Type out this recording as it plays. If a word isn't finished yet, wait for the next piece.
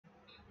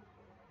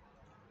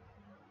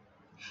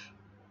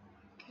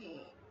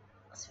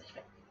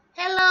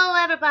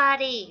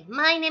everybody,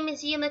 my name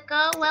is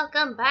Yumiko.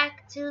 Welcome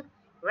back to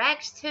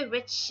Rags to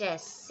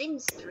Riches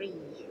Sims 3.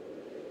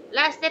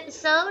 Last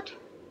episode,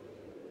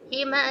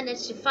 he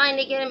managed to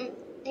finally get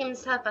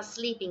himself a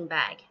sleeping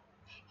bag.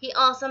 He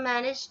also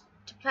managed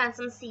to plant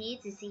some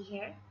seeds, you see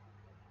here.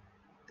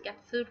 Got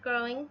food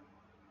growing,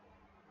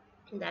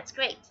 and that's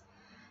great.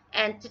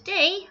 And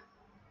today,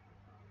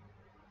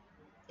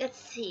 let's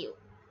see.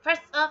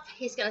 First off,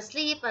 he's gonna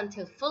sleep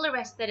until fully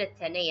rested at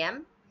 10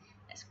 a.m.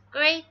 That's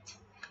great.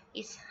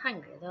 He's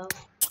hungry though.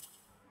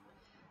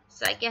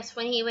 So I guess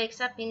when he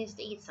wakes up, he needs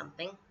to eat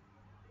something.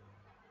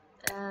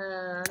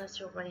 Not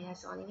sure what he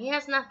has on him. He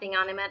has nothing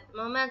on him at the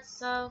moment.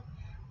 So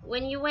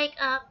when you wake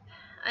up,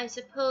 I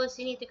suppose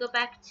you need to go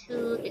back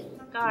to the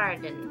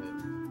garden.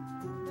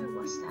 Where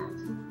was that?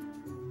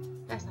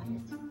 That's not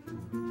it.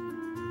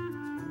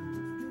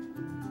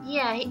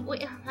 Yeah, I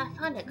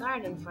found a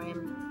garden for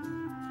him.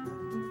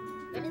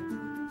 Did it?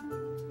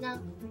 No.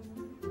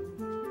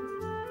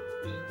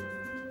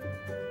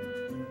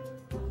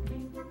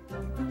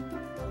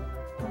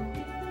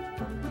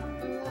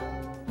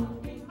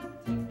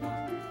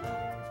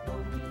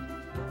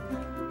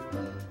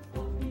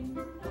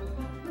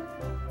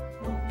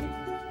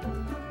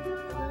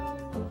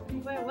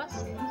 Where was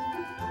it?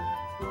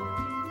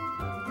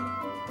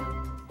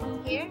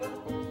 Here?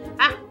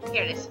 Ah,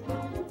 here it is.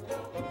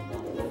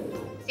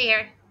 See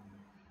here.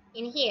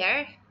 In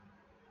here,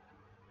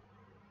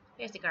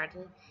 here's the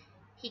garden.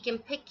 He can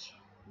pick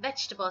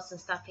vegetables and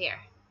stuff here.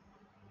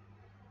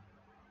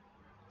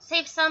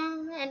 Save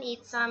some and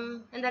eat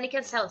some, and then he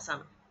can sell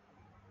some.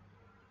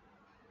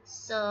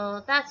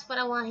 So that's what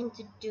I want him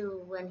to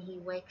do when he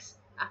wakes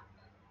up.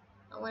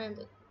 I want him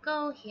to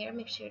go here,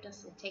 make sure he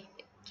doesn't take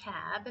the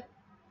cab.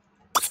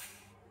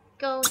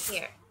 Go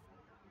here.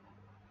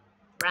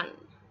 Run.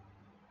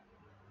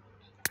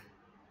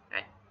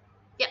 Alright.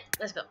 Yep,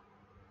 let's go.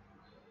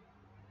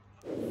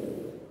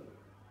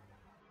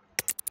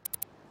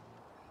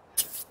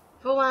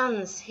 For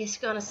once, he's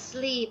gonna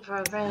sleep for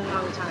a very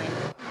long time.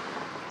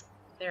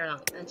 Very long,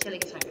 until he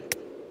gets hungry.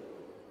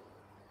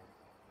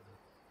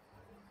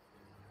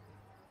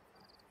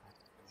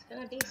 It's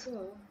gonna be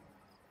soon.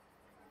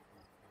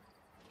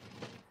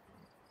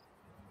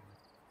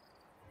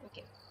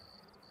 Okay.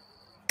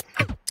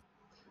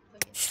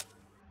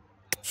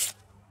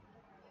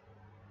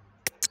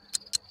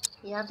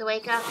 You have to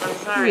wake up, I'm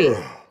sorry.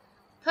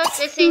 Put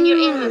this in your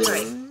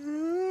inventory.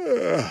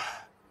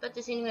 Put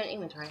this in your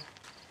inventory.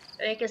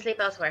 Then you can sleep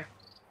elsewhere.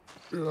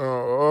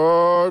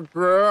 Oh,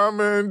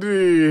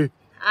 Grammy.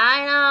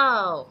 I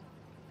know.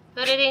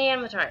 Put it in your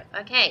inventory.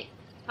 Okay.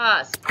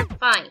 Pause.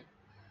 Fine.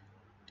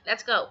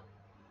 Let's go.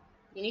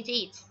 You need to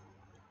eat.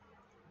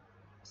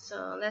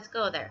 So let's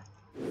go there.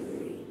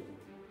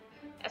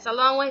 It's a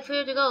long way for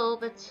you to go,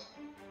 but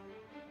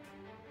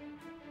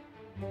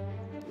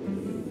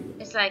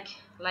it's like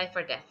life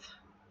or death.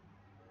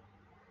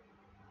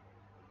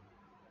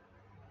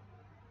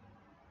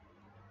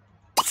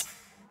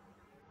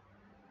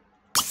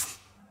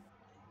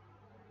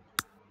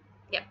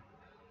 Yep.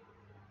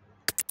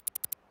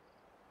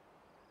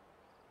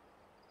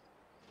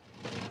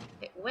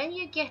 When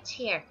you get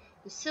here,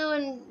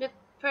 the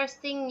first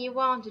thing you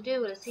want to do,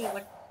 let's see,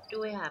 what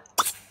do we have?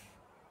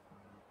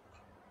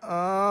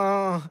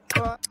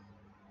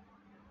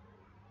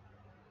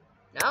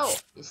 No,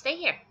 you stay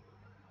here.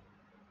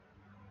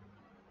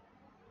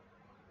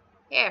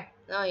 Here.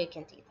 No, you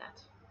can't eat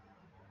that.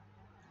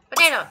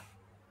 Potato.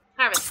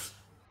 Harvest.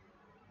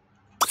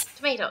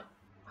 Tomato.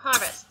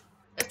 Harvest.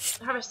 Let's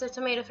harvest the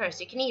tomato first.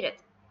 You can eat it.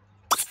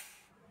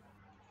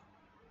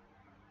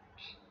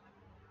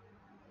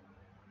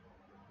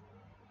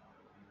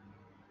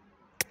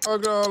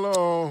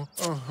 Agalo.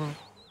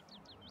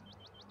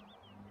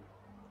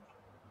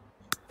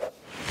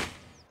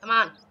 Come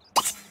on.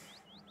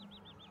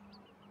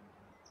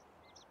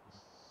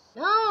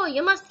 No,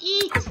 you must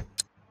eat.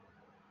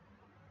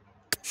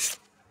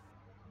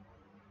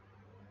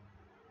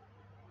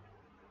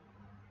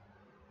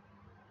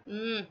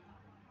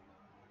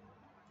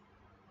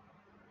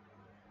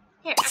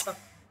 Here, apple.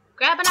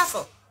 Grab an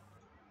apple.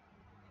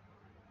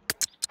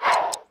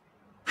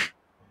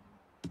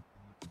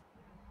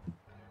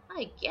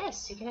 I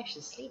guess you can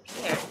actually sleep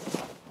here.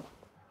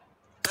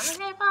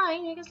 Okay,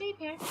 fine, you can sleep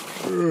here.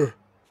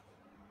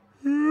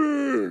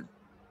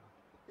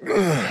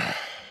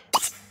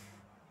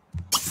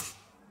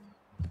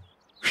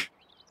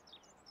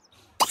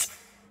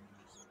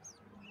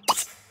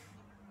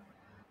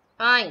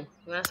 Fine.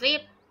 You wanna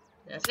sleep?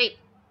 You wanna sleep?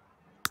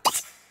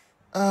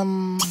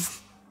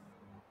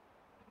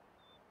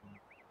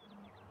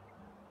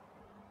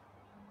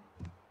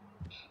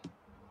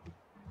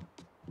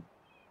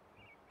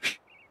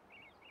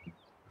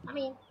 I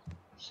mean,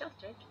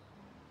 sheltered.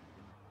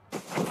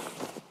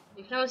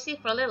 You can only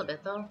sleep for a little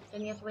bit though,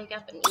 then you have to wake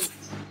up and eat.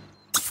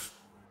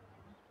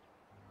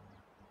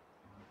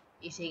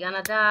 Is he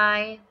gonna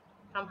die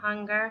from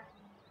hunger?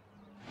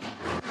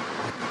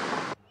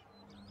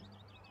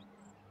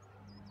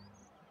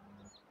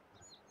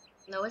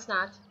 No, it's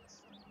not.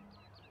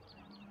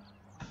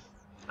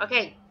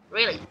 Okay,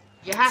 really,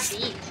 you have to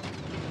eat.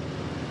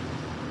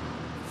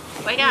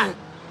 Wake up.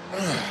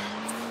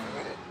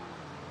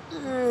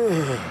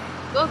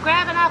 Go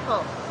grab an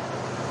apple.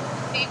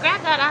 If you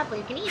grab that apple,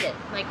 you can eat it.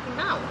 Like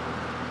now.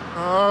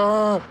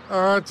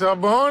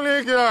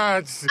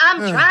 Tabonigat.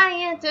 I'm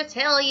trying to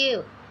tell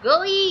you.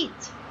 Go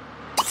eat.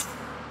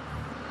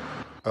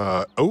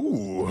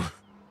 Oh.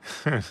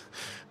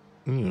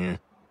 Yeah.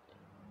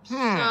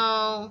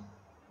 So,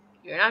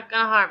 you're not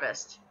gonna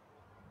harvest.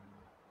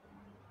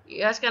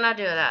 You're just gonna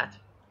do that.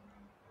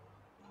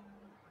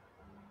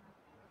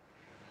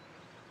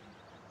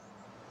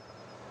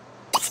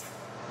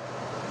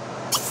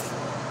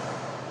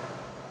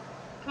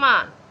 Come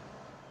on.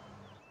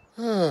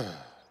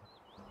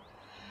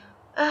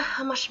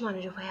 How much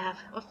money do we have?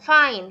 Oh,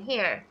 fine,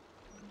 here.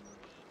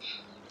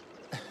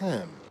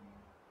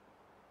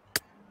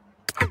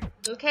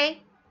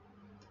 Okay.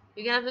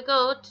 You're gonna have to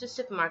go to the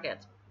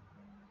supermarket.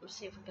 Let's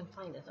see if we can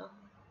find it, though.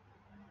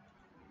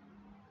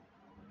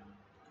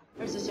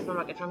 Where's the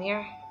supermarket from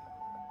here?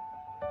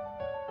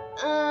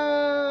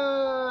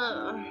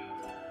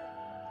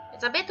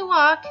 It's a bit to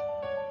walk.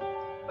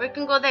 Or you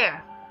can go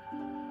there.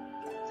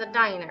 It's a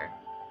diner.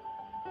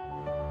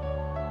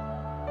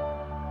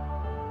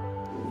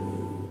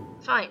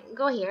 Fine,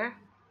 go here.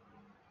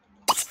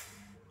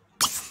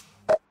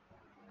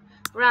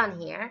 Run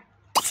here.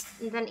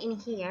 And then in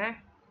here,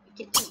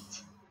 you can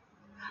eat.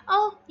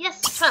 Oh,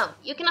 yes, 12.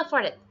 You can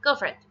afford it. Go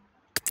for it.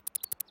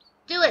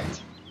 Do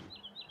it.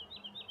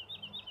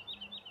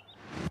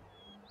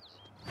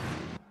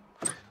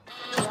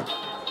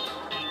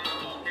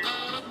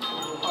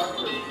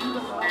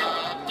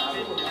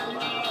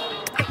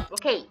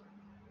 Okay.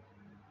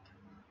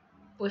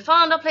 We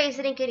found a place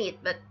that you can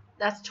eat, but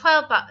that's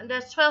 12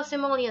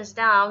 simoleons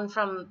down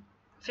from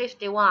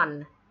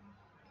 51.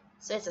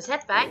 So it's a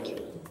setback.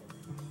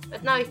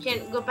 But now you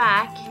can go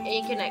back and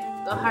you can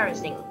go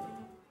harvesting.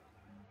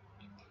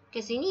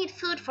 Because you need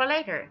food for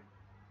later.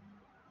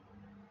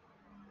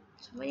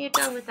 So when you're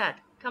done with that,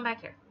 come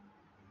back here.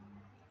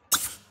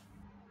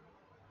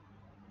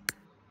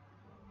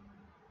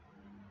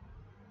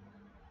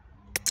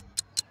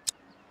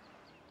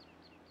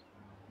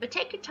 But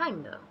take your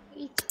time though.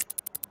 Eat.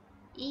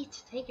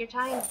 Eat. Take your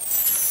time.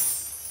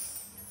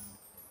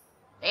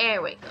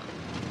 There we go.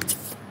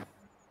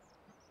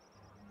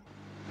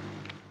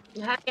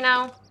 You happy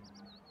now?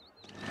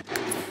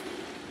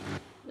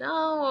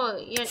 No,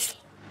 you're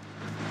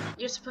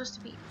supposed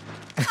to be.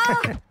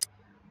 Ah!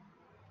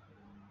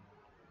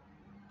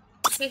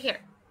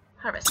 Here,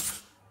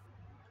 harvest.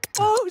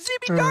 Oh,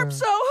 Zibi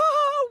Garpso!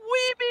 Oh,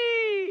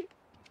 Weeby!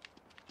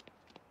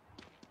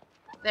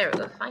 There we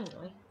go,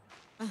 finally.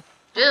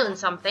 Doing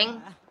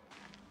something.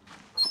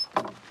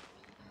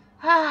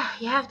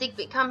 You have to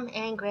become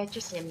angry at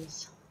your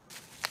Sims.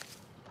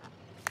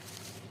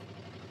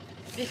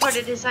 Before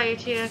they decide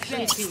to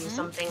actually do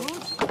something.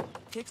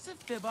 Pixie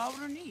fib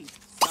underneath.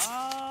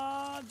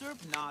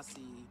 Derp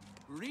nasi.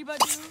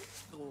 Ribadu.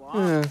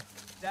 Glom.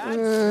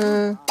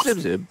 Zip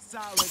zip.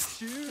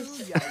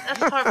 Let's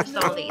harvest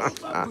all these.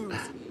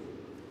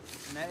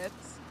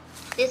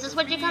 This is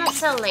what you're gonna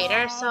sell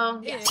later,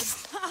 so yeah.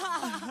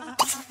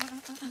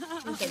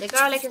 Okay, the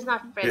garlic is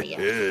not ready yet.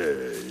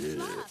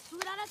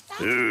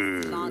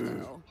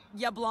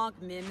 Ya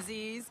blanc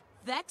mimsies.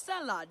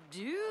 Vexa la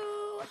do.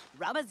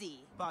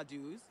 Rabazi.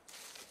 Badus.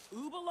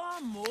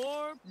 Ubala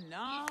more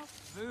na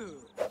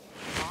food.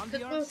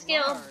 Cooking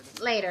skill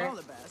later. All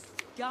the best.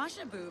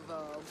 Gasha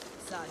buvo.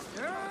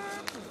 Sadur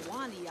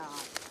wandia.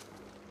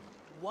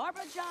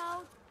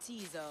 Warbajal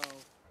tizo.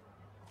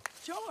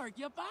 Jorg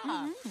yaba.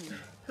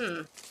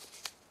 I'm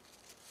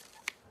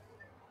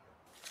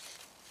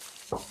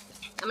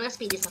gonna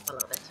speed this up a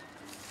little bit.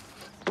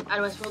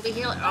 Otherwise we'll be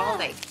here all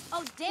day.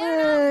 Oh,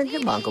 damn.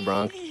 Good Bonko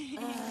Bronk.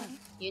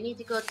 You need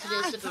to go to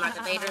the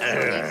supermarket later. Oh,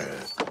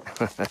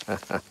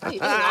 you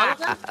doing all of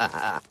them?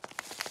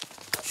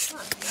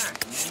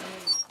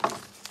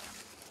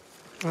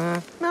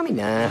 Oh, Mommy,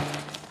 nah.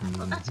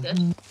 well, that's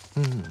good.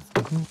 There's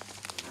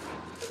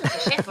a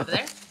chef over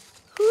there.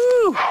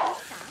 Woo!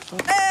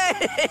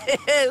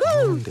 Hey!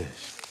 Woo!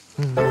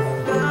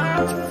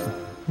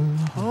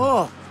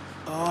 Oh!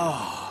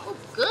 Oh,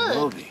 good.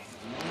 Lovely.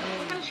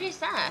 What kind of tree is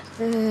that?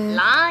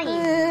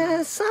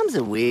 Lime. Some's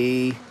a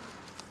wee.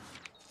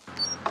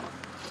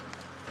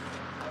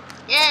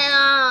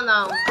 Yeah,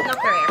 no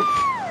career.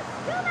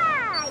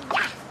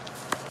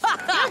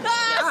 Good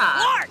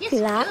job. Yes,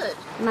 good.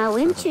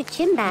 Mawinchu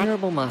chimbak.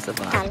 Terrible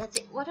masaba. Let's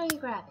see. What are you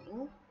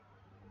grabbing?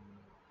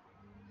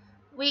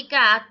 We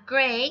got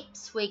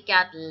grapes. We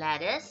got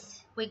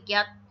lettuce. We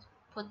got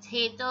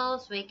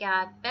potatoes. We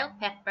got bell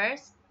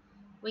peppers.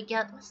 We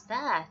got, what's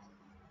that?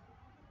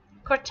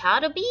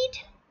 Cortado bean?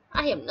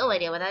 I have no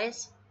idea what that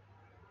is.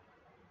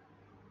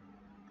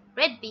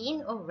 Red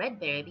bean or red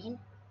berry bean.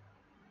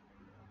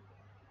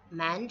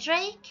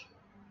 Mandrake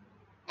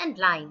and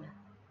lime.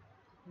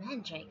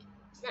 Mandrake.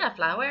 Is that a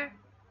flower?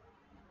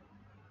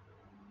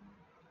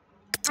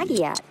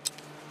 Agia.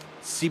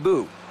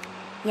 Cebu.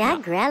 Ya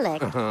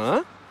grelic.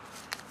 Uh-huh.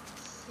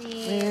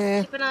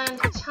 See, keep an eye on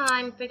the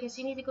time because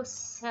you need to go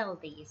sell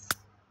these.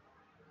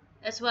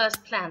 As well as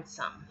plant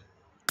some.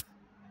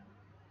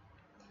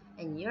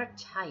 And you're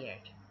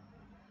tired.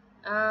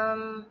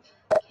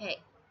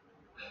 Okay.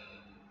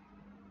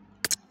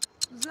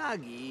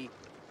 Zaggy.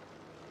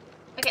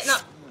 Okay, no.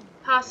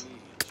 Pause.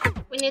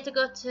 We need to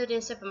go to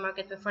the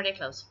supermarket before they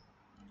close.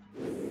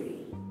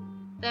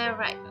 They're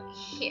right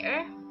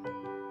here.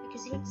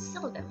 Because you need to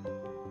sell them.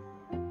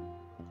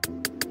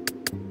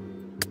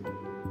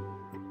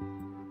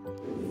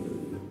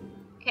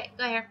 Okay,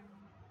 go here.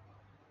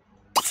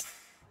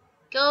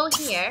 Go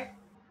here.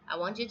 I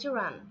want you to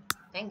run.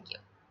 Thank you.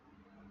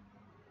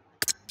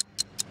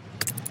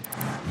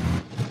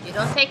 You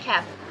don't take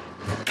cab.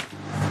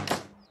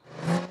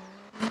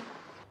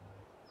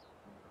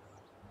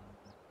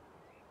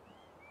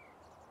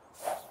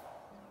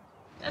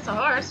 That's a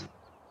horse.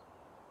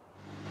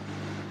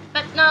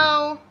 But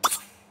no.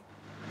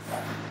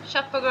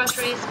 Shop for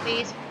groceries,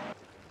 please.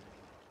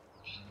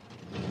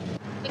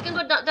 We can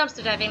go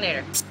dumpster diving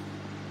later.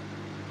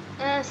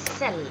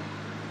 Sell.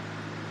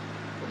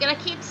 We're gonna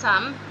keep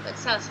some, but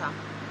sell some.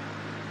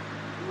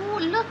 Oh,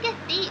 look at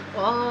the...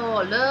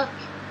 Oh, look.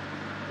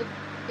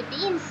 The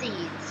bean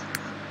seeds.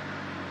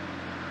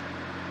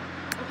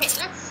 Okay,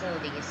 let's sell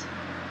these.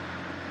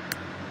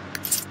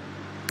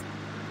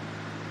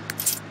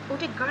 Oh,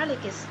 the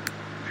garlic is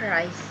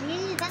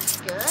pricey. That's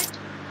good.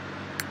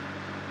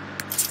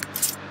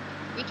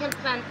 We can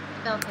plant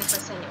bell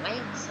peppers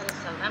anyway, so let's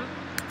sell them.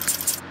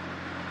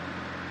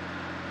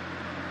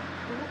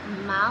 Ooh,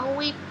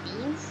 Maui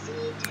bean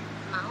seed?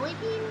 Maui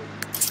bean?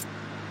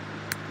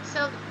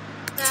 So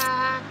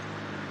that...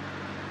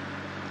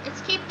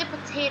 Let's keep the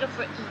potato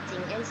for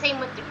eating, and same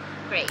with the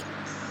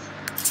grapes.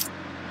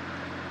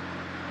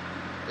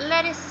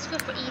 Lettuce is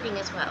good for eating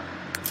as well.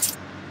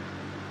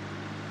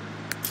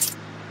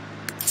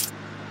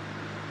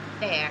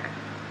 There.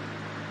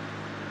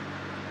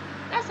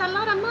 That's a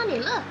lot of money,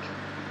 look!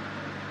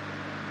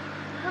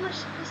 How much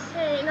did you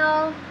say?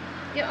 No,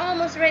 you're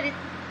almost ready.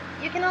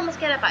 You can almost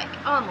get a bike.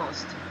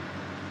 Almost.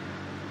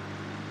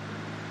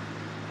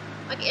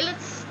 Okay,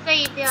 let's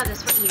save the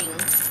others for eating.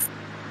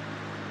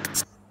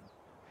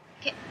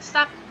 Okay,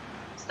 stop.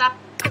 Stop.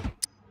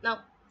 No.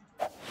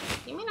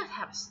 You may not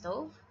have a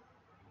stove.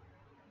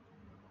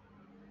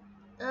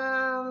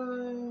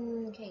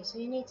 Okay, so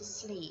you need to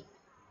sleep.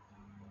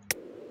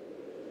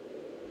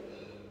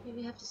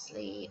 Maybe you have to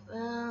sleep.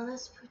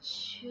 Let's put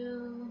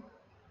you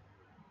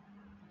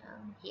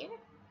here.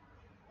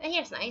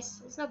 Here's nice.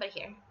 There's nobody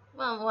here.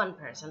 Well, one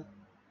person.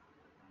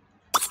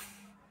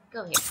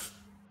 Go here.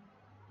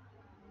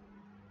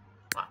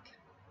 Walk.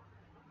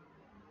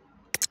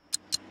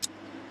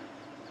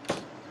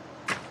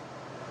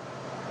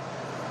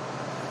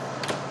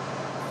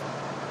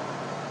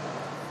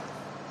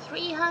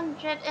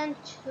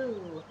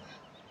 $302.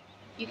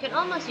 You can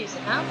almost use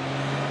it now.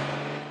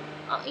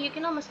 Oh, you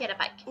can almost get a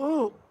bike.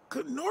 Oh,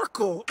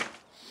 Knorkle.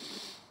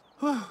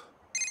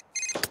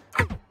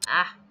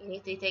 Ah, you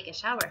need to take a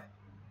shower.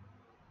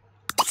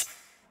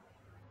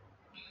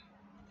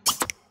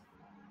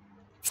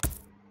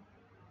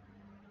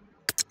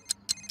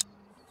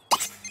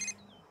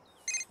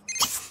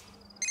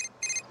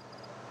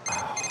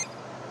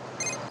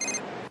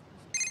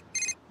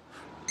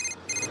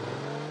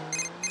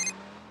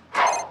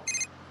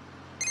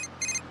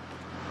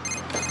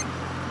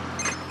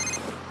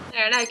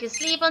 There, now you can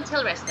sleep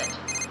until rested.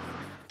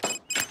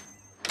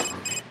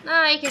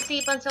 Now you can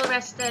sleep until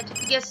rested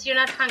because you're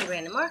not hungry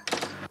anymore.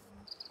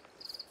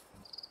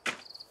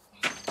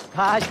 So,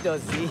 I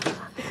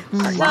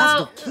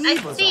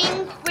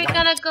think we're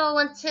gonna go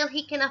until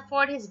he can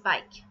afford his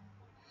bike.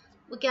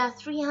 We got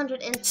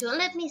 302.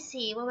 Let me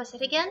see, what was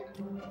it again?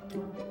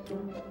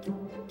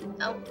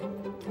 Oh.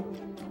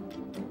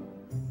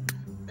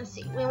 Let's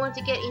see, we want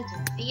to get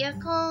into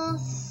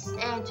vehicles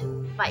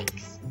and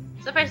bikes.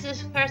 So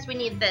first we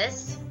need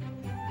this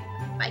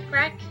bike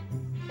rack,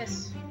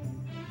 because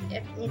we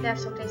need to have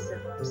some place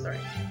to store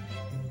it.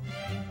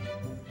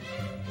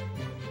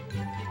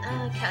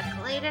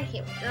 Calculator,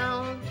 here we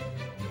go.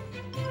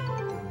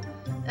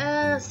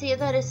 Let's see,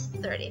 that is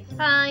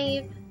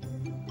 35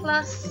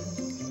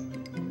 plus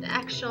the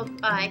actual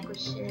bike,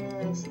 which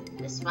is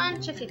this one,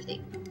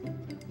 250.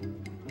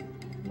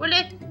 Will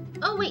it?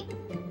 Oh wait,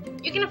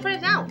 you can afford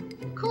it now.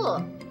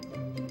 Cool.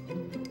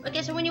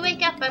 Okay, so when you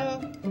wake up,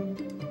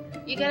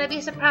 you're gonna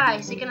be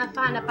surprised. You're gonna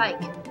find a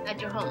bike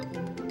at your home.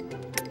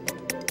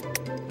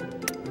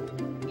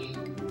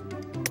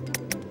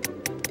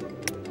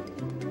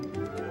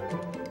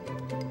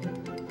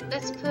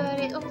 Let's put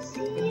it. Oh,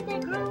 see,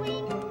 they're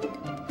growing.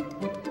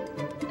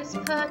 Let's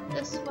put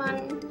this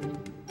one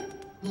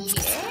here.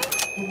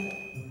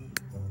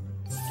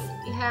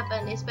 You have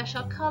any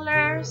special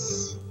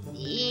colors?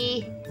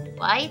 The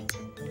white,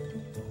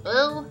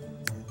 blue,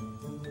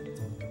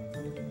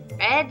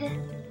 red.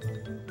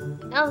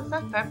 No, it's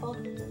not purple.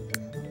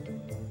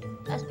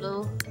 That's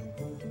blue.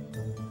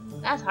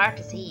 That's hard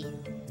to see.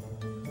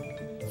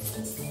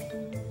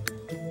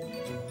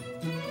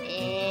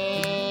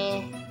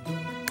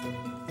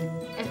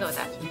 Let's go with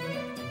that.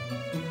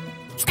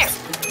 There.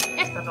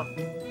 That's purple.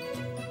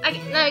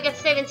 Okay, now we got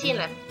 17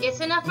 left. It's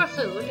enough for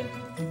food.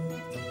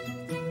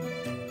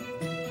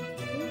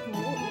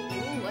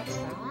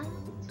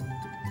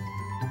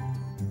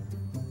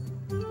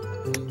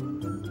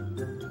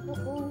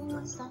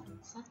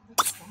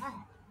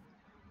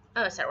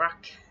 Oh, it's a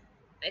rock,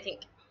 I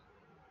think.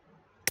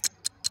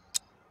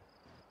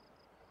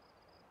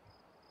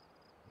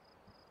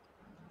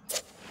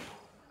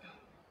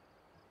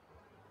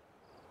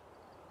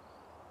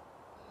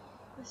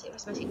 Let's see,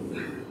 where's my seat?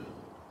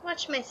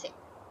 Watch my seat.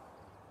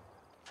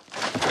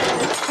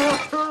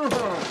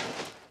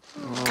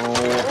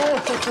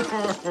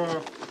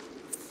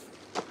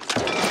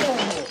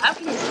 How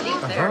can you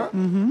sleep there?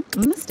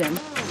 Missed him.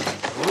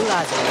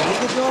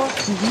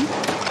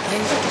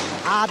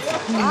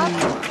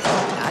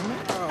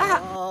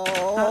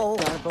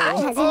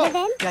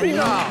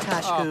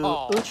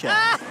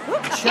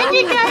 Can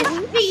you guys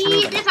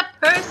see? There's a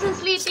person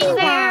sleeping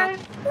there.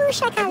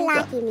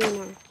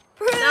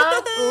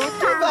 No?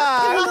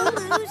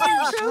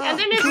 And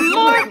then there's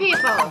more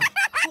people.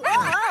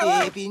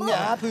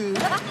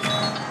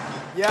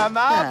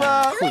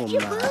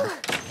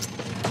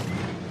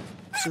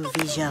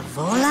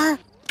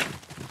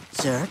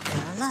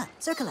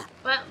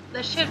 Well,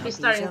 they should be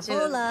starting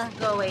to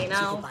go away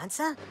now.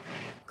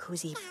 Who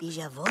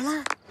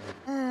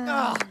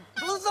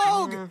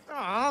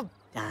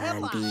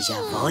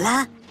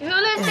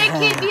let their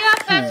kid be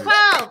up at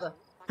 12?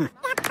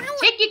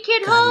 Take your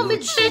kid home,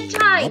 it's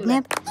bedtime.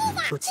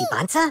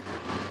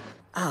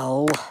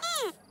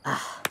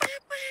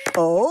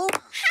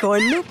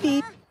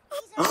 Cornupi.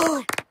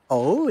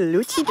 Oh,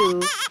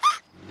 Luchidu.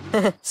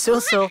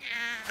 So.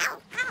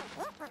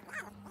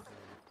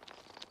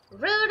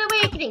 Rude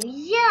awakening,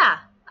 yeah,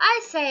 I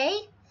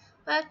say.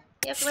 But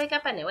you have to wake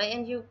up anyway,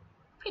 and you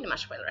pretty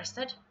much well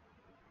rested.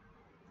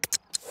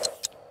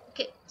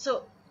 Okay,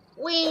 so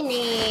we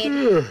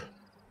need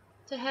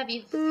to have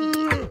you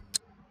feed.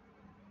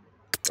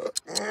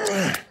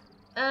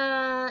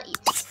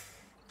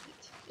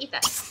 Eat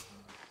that.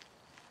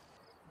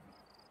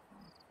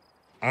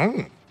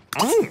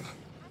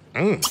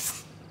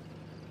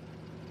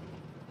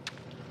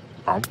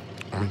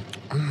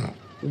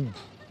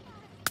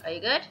 Are you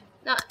good?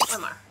 No,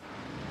 one more.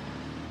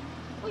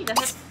 Oh, you don't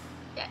have.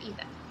 Yeah, eat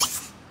that.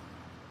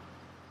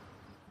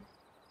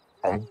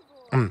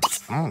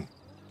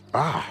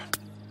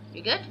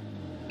 You good?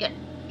 Good.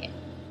 Okay.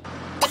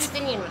 Put it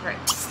in your inventory.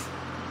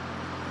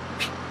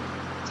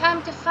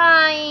 Time to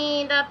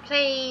find a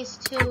place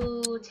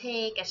to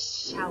take a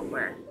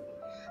shower.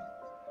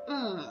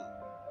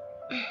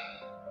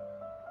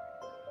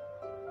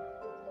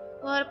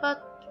 What about?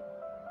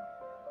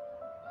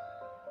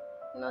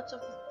 Not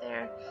over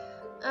there.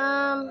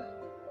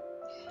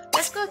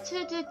 Let's go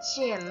to the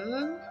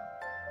gym.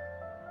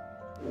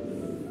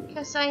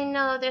 Because I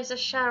know there's a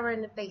shower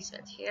in the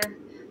basement here.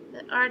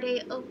 But are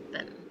they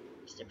open?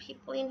 Is there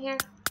people in here?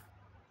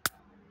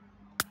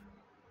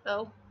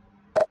 Oh.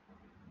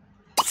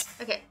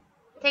 Okay.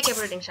 Take a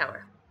brooding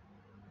shower.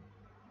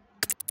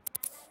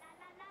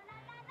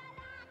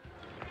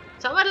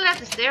 Somebody left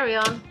the stereo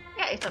on.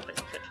 Yeah, it's open.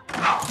 Good.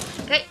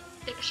 Okay,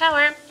 take a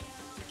shower.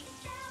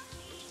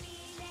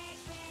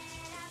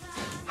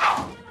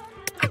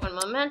 One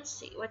moment.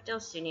 See what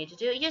else you need to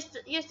do.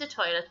 Use the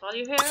toilet while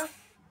you're here.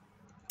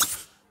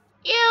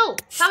 Ew!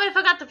 Somebody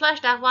forgot to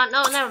flush that one.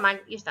 No, never mind.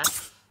 Use that.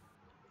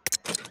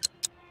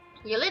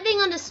 You're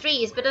living on the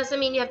streets, but doesn't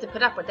mean you have to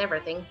put up with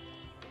everything.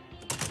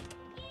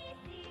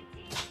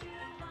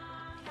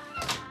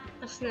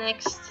 What's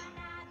next?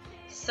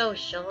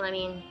 Social. I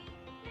mean,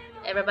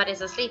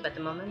 everybody's asleep at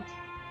the moment.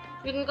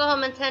 You can go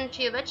home and tend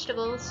to your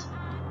vegetables.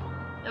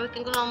 And we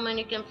can go home and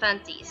you can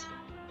plant these.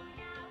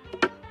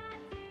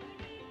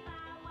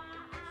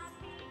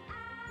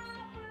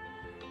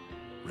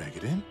 Break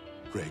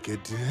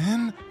it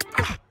in.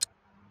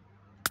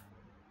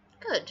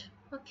 Good.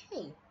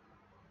 Okay.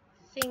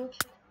 Think.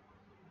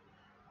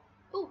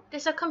 Oh,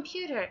 there's a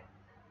computer.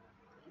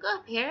 Go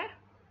up here.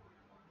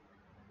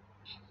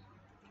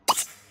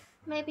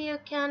 Maybe you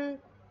can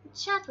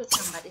chat with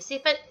somebody. See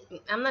if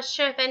I'm not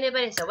sure if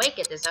anybody's awake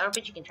at this hour,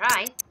 but you can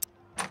try.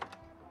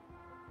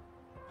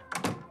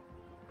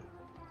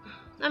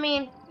 I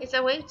mean, it's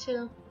a way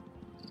to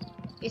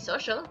be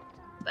social,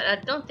 but I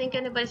don't think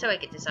anybody's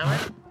awake at this hour.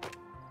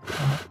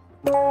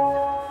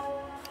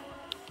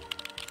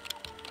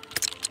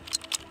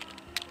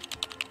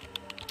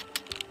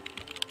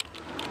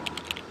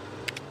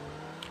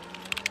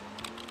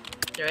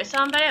 There is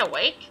somebody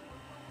awake?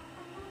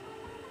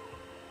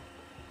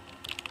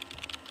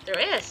 There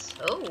is.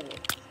 Oh,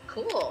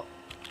 cool.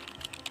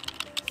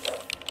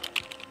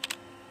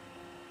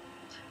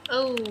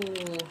 Oh,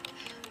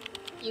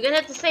 you're gonna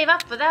have to save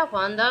up for that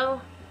one,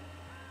 though.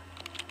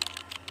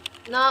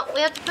 No,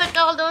 we have to put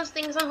all those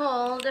things on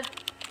hold.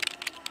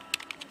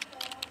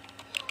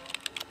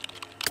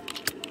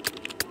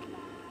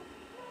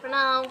 For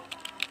now,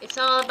 it's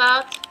all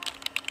about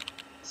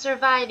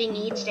surviving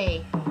each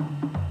day.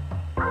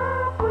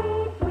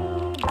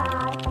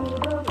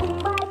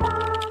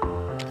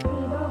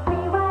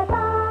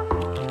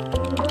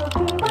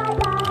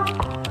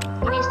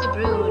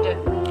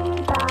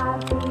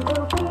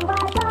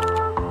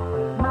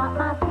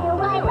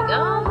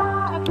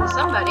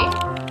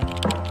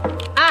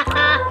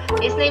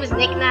 His name is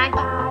Knick-Knack.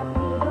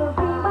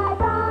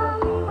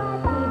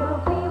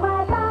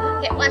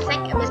 Okay, one sec.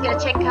 I'm just gonna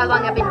check how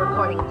long I've been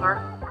recording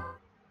for.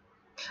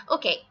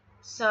 Okay,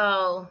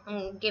 so I'm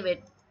gonna give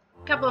it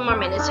a couple more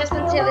minutes just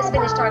until it's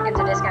finished talking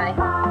to this guy.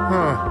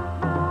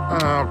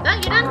 No,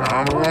 you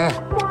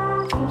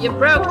done? You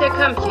broke the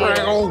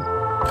computer.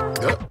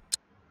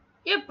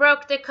 You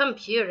broke the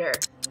computer.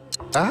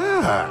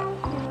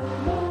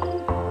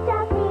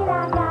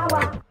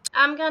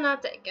 I'm gonna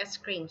take a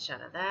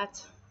screenshot of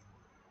that.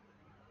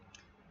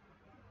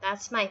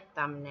 That's my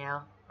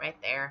thumbnail right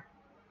there.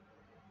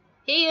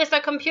 He used a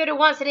computer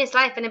once in his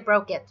life and he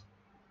broke it.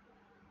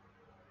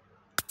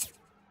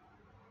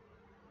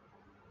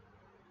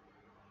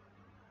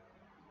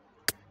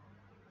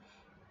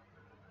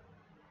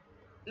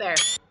 There.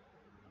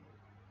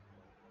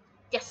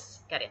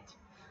 Yes, got it.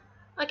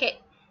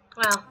 Okay,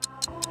 well,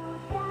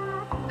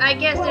 I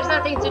guess there's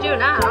nothing to do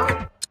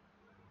now.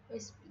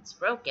 It's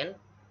broken.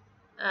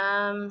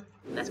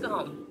 Let's go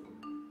home.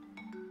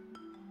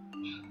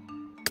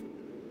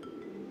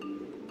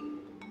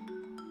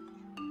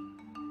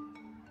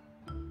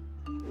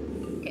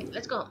 Okay,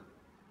 let's go home.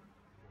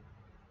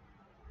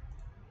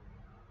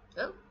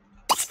 Oh,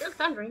 still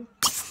thundering.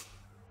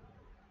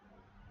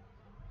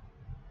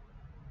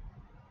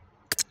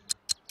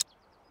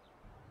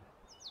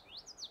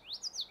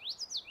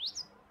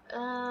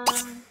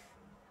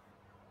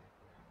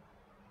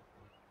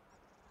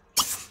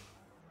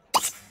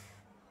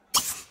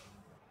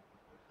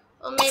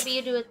 Well, maybe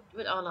you do it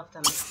with all of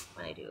them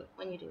when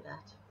you do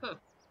that.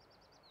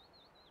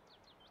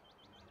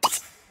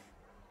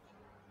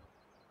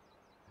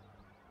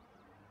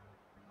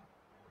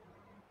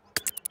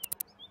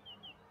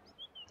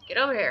 Get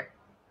over here.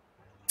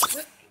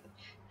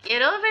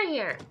 Get over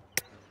here.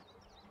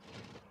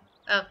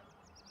 Oh.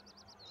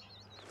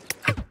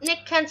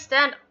 Nick can't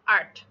stand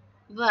art.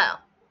 Well.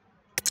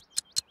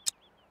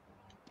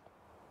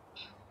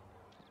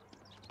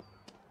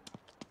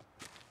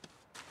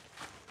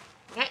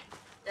 Okay,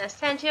 let's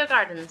tend to your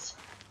gardens.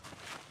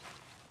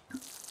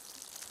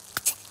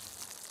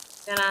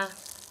 Gonna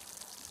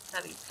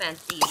have you plant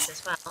these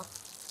as well.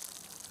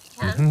 You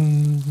can.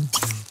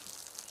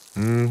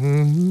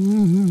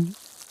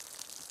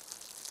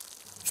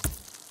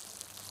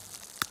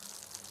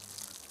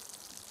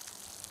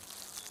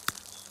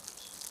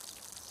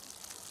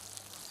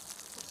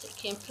 So you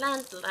can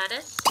plant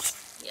lettuce.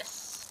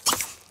 Yes.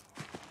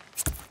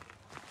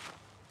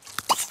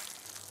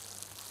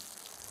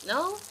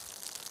 No?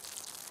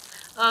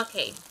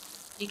 Okay.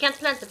 You can't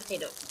plant the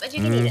potato, but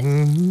you can eat it.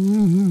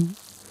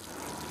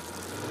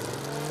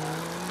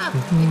 Oh,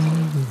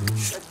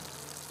 good.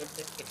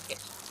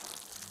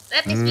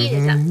 Let me speed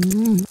this up.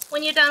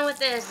 When you're done with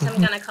this, I'm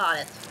gonna call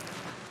it.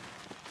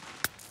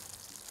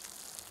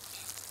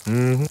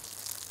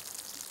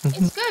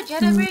 It's good. You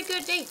had a very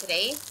good day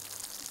today.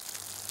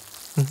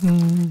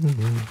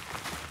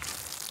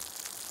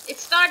 It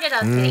started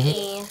out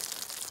today,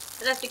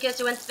 but that's because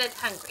you went to bed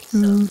hungry.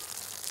 So,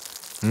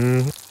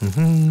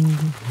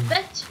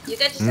 but you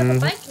got yourself a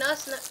bike now,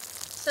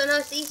 so now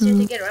it's easier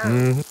to get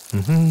around.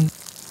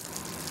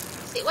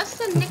 See, what's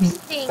the next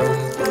thing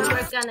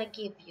we're gonna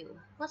give you?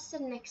 What's the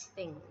next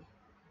thing?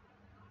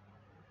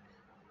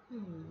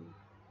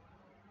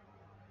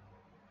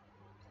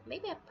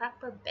 Maybe a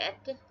proper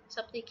bed,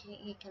 something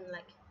you can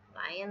like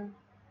lie in.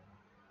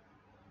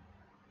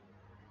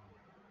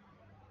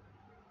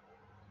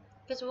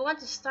 Because we want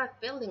to start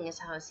building his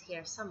house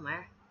here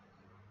somewhere.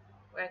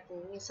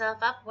 Working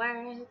yourself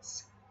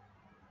upwards.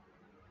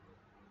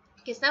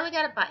 Because now we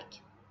got a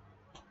bike.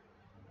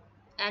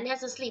 And he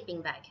has a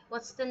sleeping bag.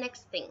 What's the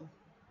next thing?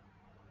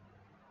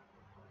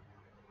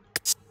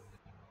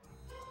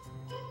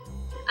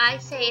 I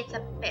say it's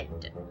a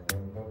bed.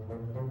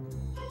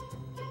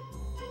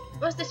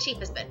 What's the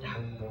cheapest bed?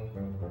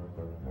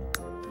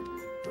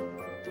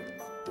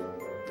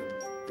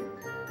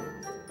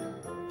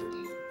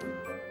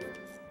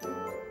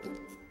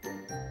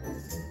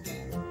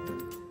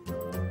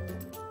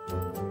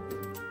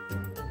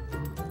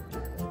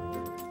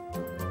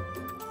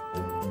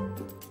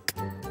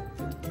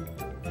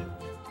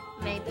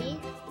 Maybe.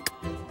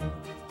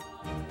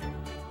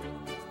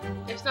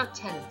 There's no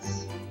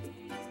tents.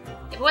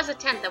 If it was a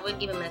tent, I would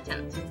give him a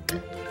tent.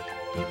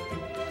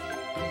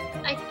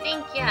 I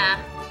think, yeah.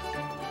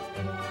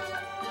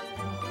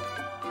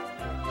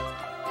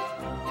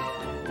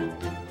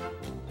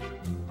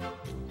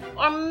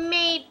 Or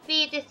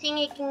maybe the thing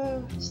he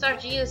can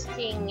start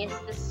using is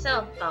the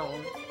cell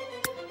phone.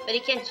 But he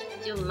can't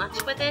do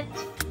much with it.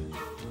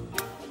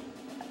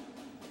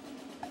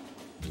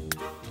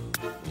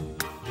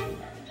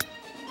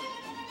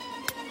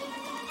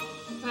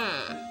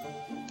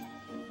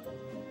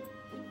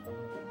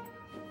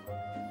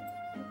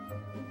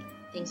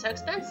 Things are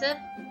expensive.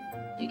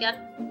 You got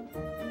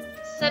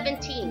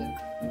 17.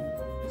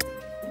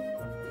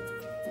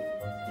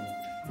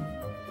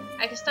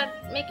 I can start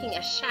making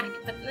a shack,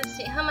 but let's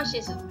see, how much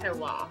is it per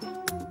wall?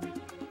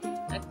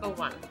 Like for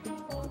one.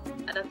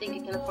 I don't think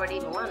you can afford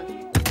even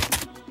one.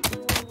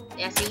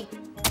 Yeah, see?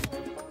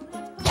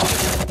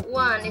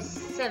 One is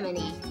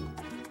 70.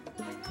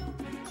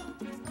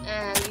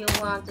 And you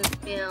want to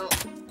build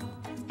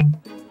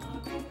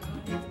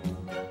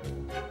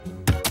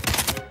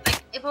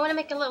if I want to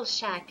make a little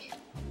shack,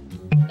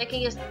 I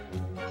can just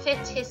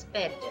fit his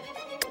bed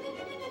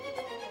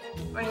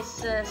or his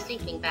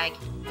sleeping bag.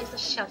 Just a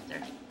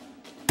shelter.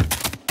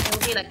 It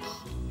will be like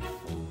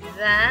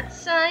that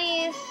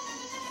size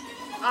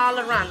all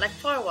around, like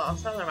 4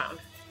 walls all around.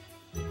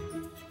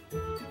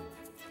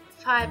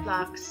 5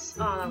 blocks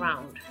all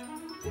around.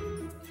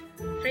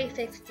 350.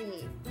 Let's see.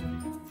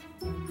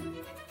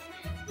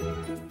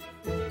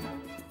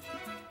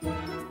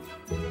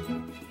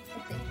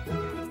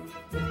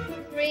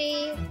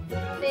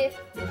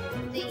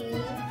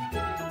 350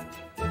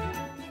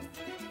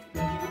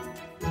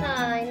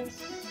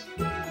 times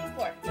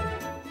 4.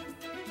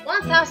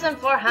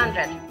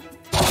 1,400.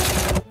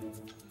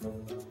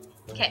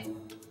 Okay.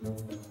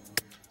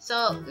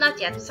 So, not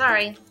yet,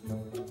 sorry.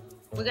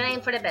 We're gonna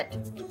aim for the bed.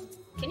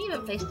 Can you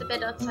even place the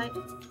bed outside?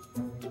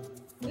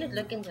 I need to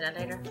look into that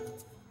later.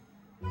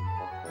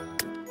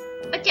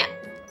 But yeah.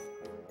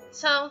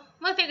 So,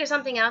 we'll figure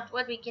something out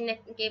what we can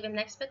give him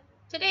next. But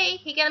today,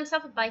 he got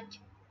himself a bike.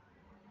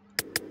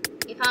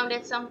 He found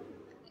it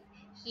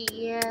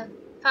he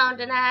found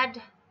an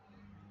ad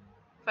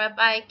for a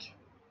bike.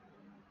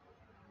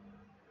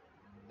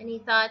 And he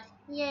thought,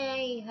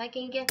 yay, I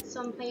can get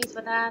some place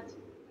for that.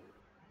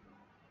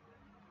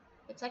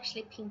 It's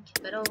actually pink,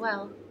 but oh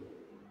well.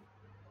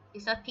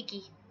 He's not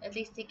picky. At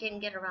least he can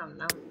get around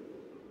now.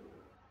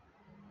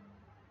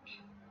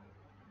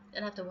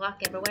 Don't have to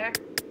walk everywhere.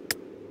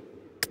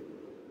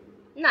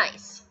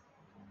 Nice.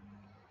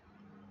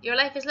 Your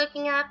life is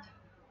looking up.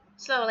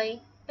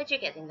 Slowly, but you're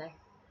getting there.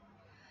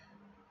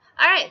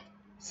 Alright,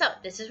 so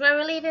this is where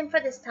we leave him for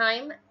this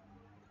time.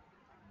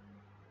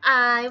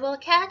 I will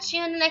catch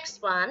you in the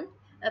next one.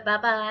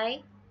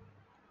 Bye-bye.